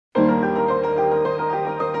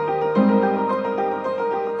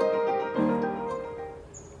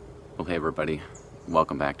everybody.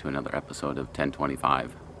 Welcome back to another episode of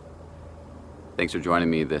 1025. Thanks for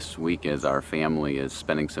joining me this week as our family is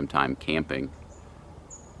spending some time camping.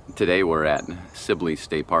 Today we're at Sibley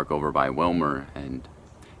State Park over by Willmar, and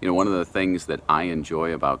one of the things that I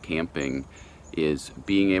enjoy about camping is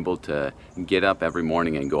being able to get up every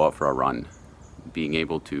morning and go out for a run, being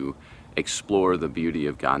able to explore the beauty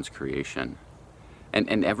of God's creation.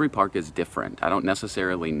 And every park is different. I don't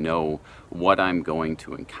necessarily know what I'm going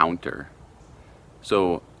to encounter.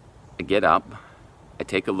 So I get up, I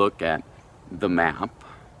take a look at the map,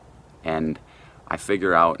 and I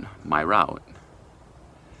figure out my route.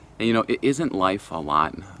 And isn't life a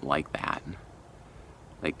lot like that?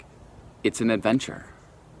 Like, it's an adventure.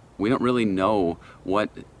 We don't really know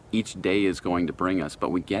what each day is going to bring us, but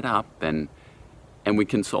we get up and we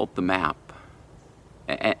consult the map.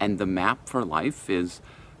 And the map for life is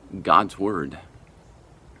God's Word.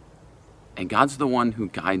 And God's the one who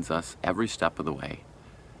guides us every step of the way.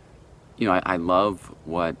 I love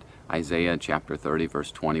what Isaiah chapter 30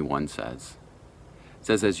 verse 21 says. It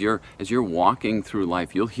says, as you're walking through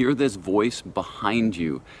life, you'll hear this voice behind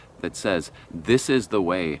you that says, this is the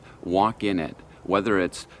way, walk in it, whether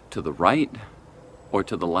it's to the right or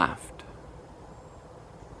to the left.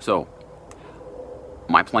 So,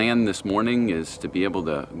 my plan this morning is to be able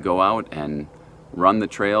to go out and run the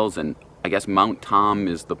trails, and I guess Mount Tom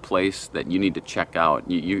is the place that you need to check out.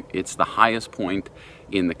 It's the highest point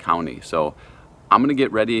in the county. So I'm going to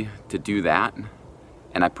get ready to do that,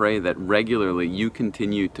 and I pray that regularly you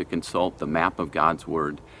continue to consult the map of God's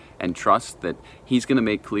Word and trust that He's going to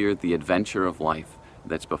make clear the adventure of life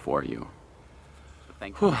that's before you.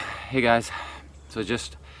 Thank you. Hey guys, so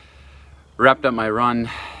just wrapped up my run,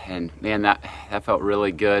 and man, that felt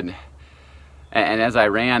really good. And as I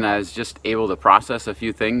ran, I was just able to process a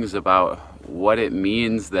few things about what it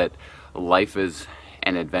means that life is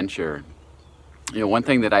an adventure. One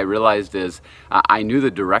thing that I realized is I knew the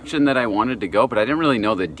direction that I wanted to go, but I didn't really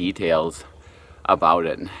know the details about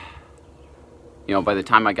it. By the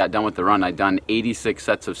time I got done with the run, I'd done 86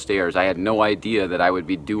 sets of stairs. I had no idea that I would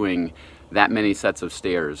be doing that many sets of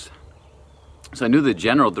stairs. So I knew the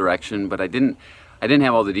general direction, but I didn't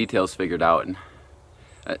have all the details figured out.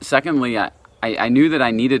 Secondly, I knew that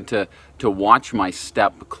I needed to watch my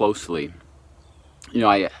step closely.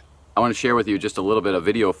 I want to share with you just a little bit of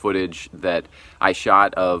video footage that I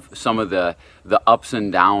shot of some of the ups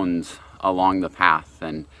and downs along the path.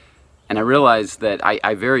 And I realized that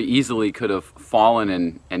I very easily could have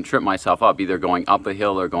fallen and tripped myself up, either going up a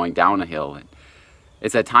hill or going down a hill.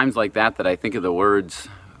 It's at times like that that I think of the words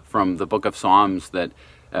from the book of Psalms that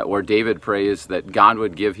where David prays that God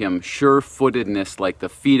would give him sure-footedness like the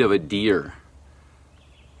feet of a deer.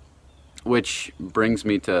 Which brings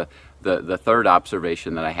me to the third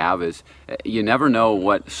observation that I have is you never know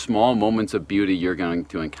what small moments of beauty you're going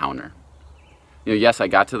to encounter. Yes, I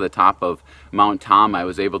got to the top of Mount Tom. I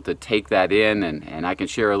was able to take that in, and I can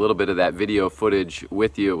share a little bit of that video footage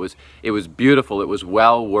with you. It was beautiful. It was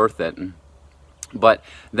well worth it. But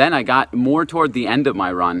then I got more toward the end of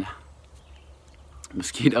my run.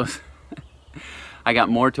 Mosquitoes. I got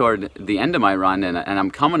more toward the end of my run, and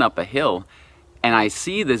I'm coming up a hill, and I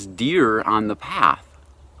see this deer on the path.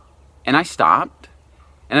 And I stopped,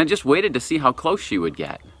 and I just waited to see how close she would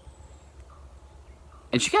get.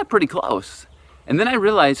 And she got pretty close. And then I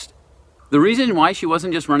realized the reason why she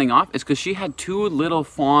wasn't just running off is because she had two little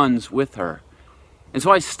fawns with her. And so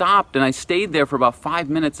I stopped and I stayed there for about 5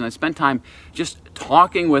 minutes, and I spent time just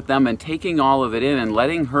talking with them and taking all of it in and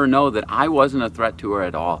letting her know that I wasn't a threat to her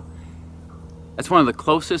at all. That's one of the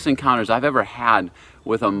closest encounters I've ever had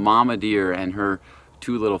with a mama deer and her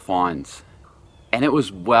two little fawns. And it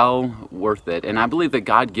was well worth it. And I believe that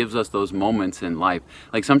God gives us those moments in life.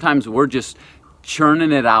 Like sometimes we're just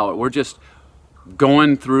churning it out. We're just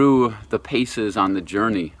going through the paces on the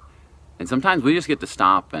journey. And sometimes we just get to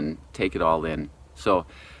stop and take it all in. So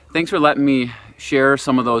thanks for letting me share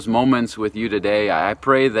some of those moments with you today. I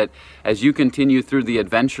pray that as you continue through the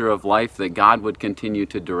adventure of life, that God would continue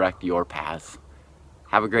to direct your paths.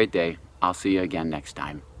 Have a great day. I'll see you again next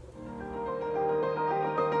time.